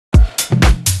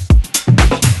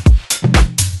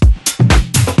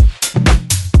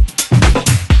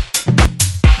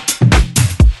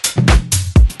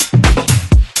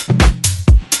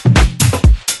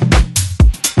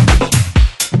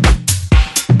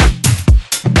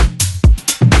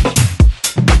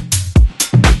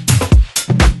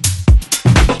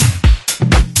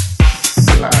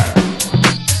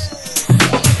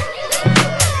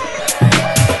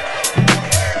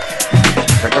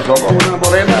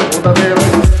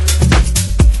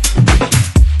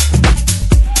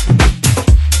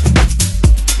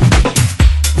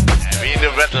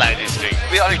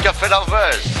We are in Café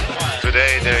d'Anvers.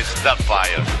 Today there is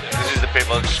Dubfire. This is the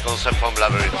people's concert from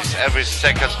Labyrinth. It's every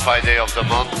second Friday of the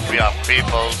month. We have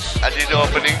peoples. I did the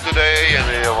opening today and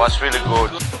it was really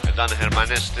good. And then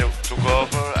Hermanez took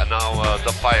over and now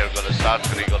Dubfire gonna start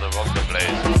and he's gonna rock the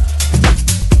place.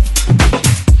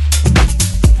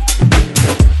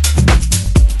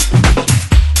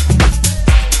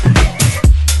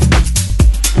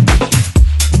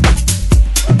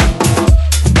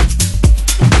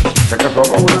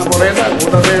 Una morena,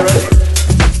 una negra.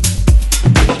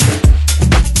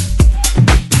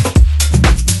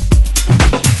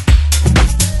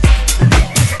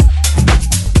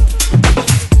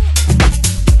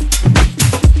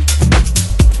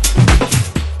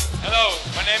 Hello,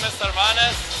 my name is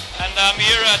Hermanez and I'm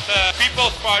here at the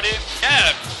People's Party.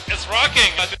 Yeah, it's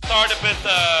rocking. I started a bit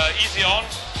easy on.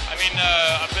 I mean,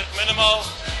 a bit minimal.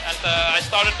 And I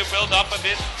started to build up a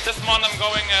bit. This month I'm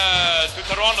going to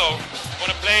Toronto. I'm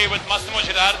going to play with Massimo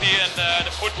Girardi and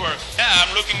the Footwork. Yeah,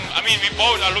 we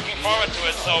both are looking forward to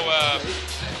it. So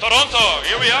Toronto,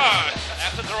 here we are.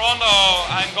 After Toronto,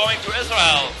 I'm going to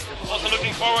Israel. Also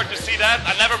looking forward to see that.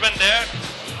 I've never been there.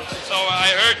 So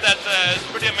I heard that it's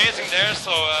pretty amazing there.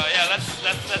 So yeah, let's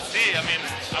see. I mean,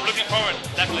 I'm looking forward,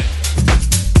 definitely.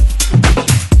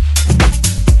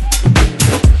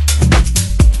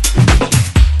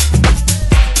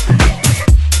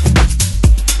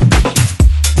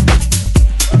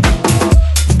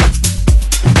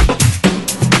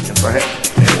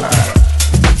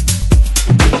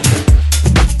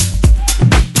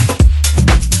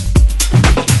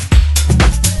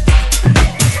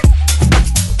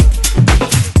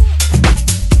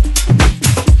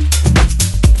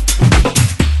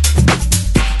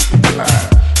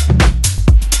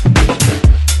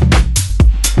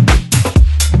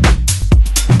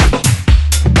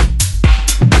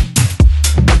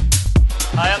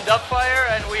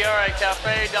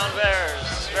 Café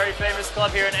d'Anvers, very famous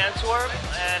club here in Antwerp,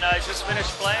 and I just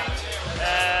finished playing,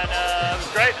 and it was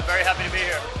great. I'm very happy to be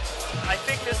here. I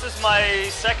think this is my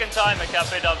second time at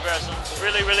Café d'Anvers. It's a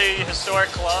really, really historic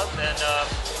club, and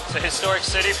it's a historic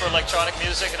city for electronic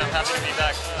music, and I'm happy to be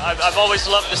back. I've always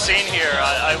loved the scene here.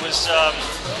 I was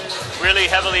really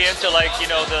heavily into, like, you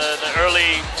know, the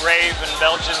early rave and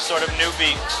Belgian sort of new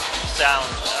beat sound.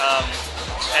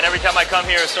 And every time I come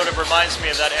here, it sort of reminds me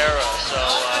of that era. So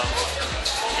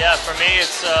yeah, for me,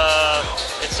 it's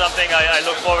something I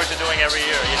look forward to doing every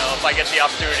year. You know, if I get the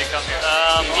opportunity to come here.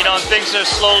 You know, and things are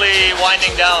slowly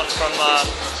winding down from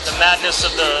the madness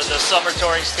of the summer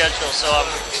touring schedule. So I'm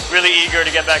really eager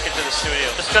to get back into the studio.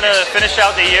 Just gonna finish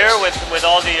out the year with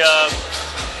all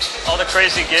the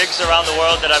crazy gigs around the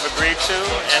world that I've agreed to,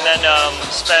 and then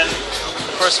spend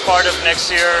the first part of next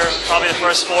year, probably the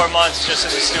first 4 months, just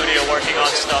in the studio working on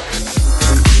stuff.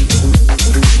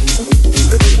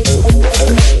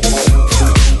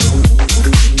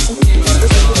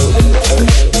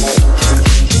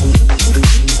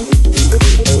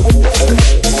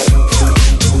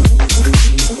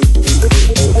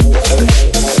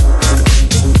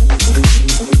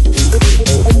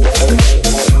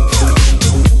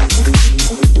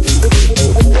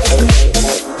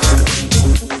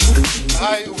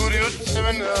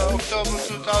 October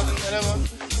 2011.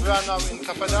 We are now in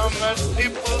Café d'Anvers,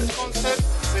 People's concert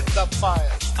with Dubfire.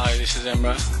 Hi, this is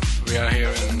Emrah. We are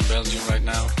here in Belgium right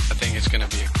now. I think it's gonna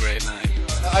be a great night.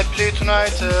 I play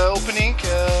tonight opening.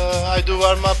 I do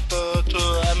warm up to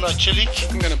Emrah Celik.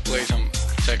 I'm gonna play some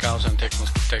tech house and techno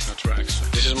tracks.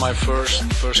 This is my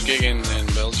first gig in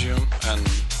Belgium, and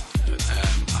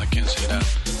I can say that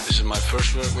this is my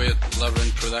first work with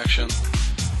Labyrinth production.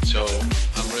 So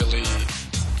I'm really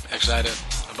excited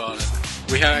about it.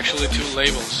 We have actually 2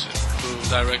 labels who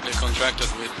directly contracted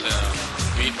with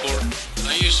Beatport.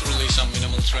 I used to release some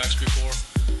minimal tracks before,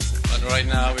 but right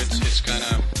now it's kind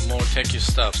of more techy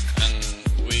stuff, and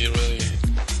we're really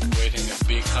waiting a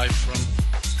big hype from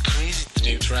crazy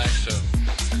new tracks. So,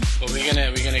 but we're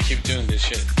gonna keep doing this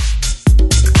shit.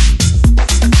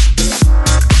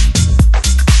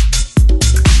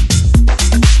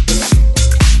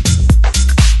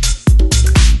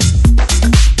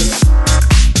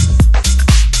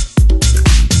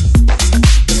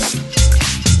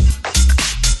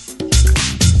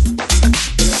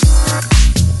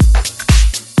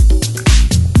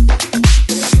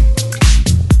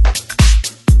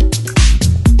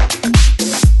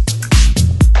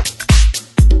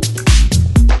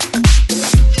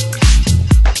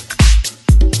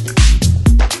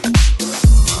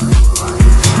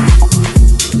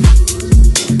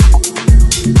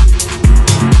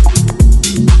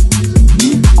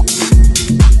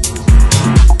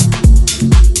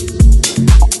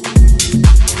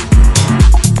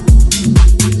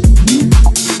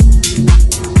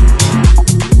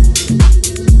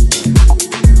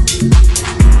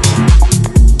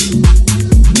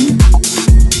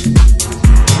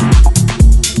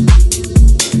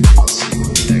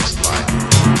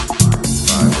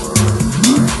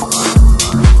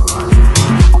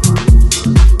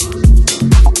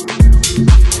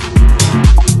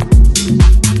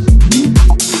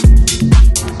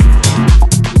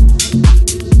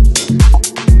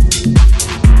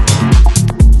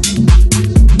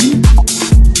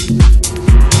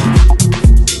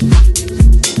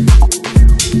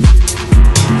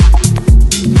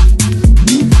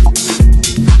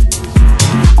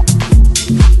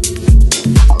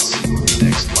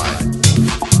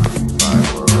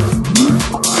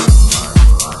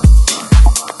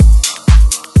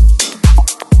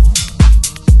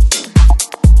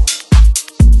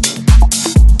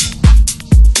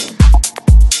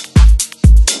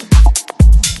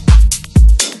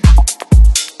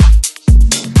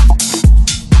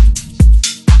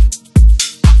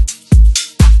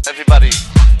 Everybody,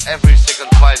 every second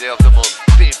Friday of the month,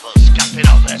 people's camping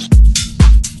out there.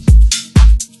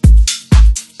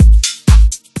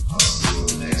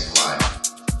 Next life,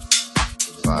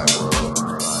 the fireworks.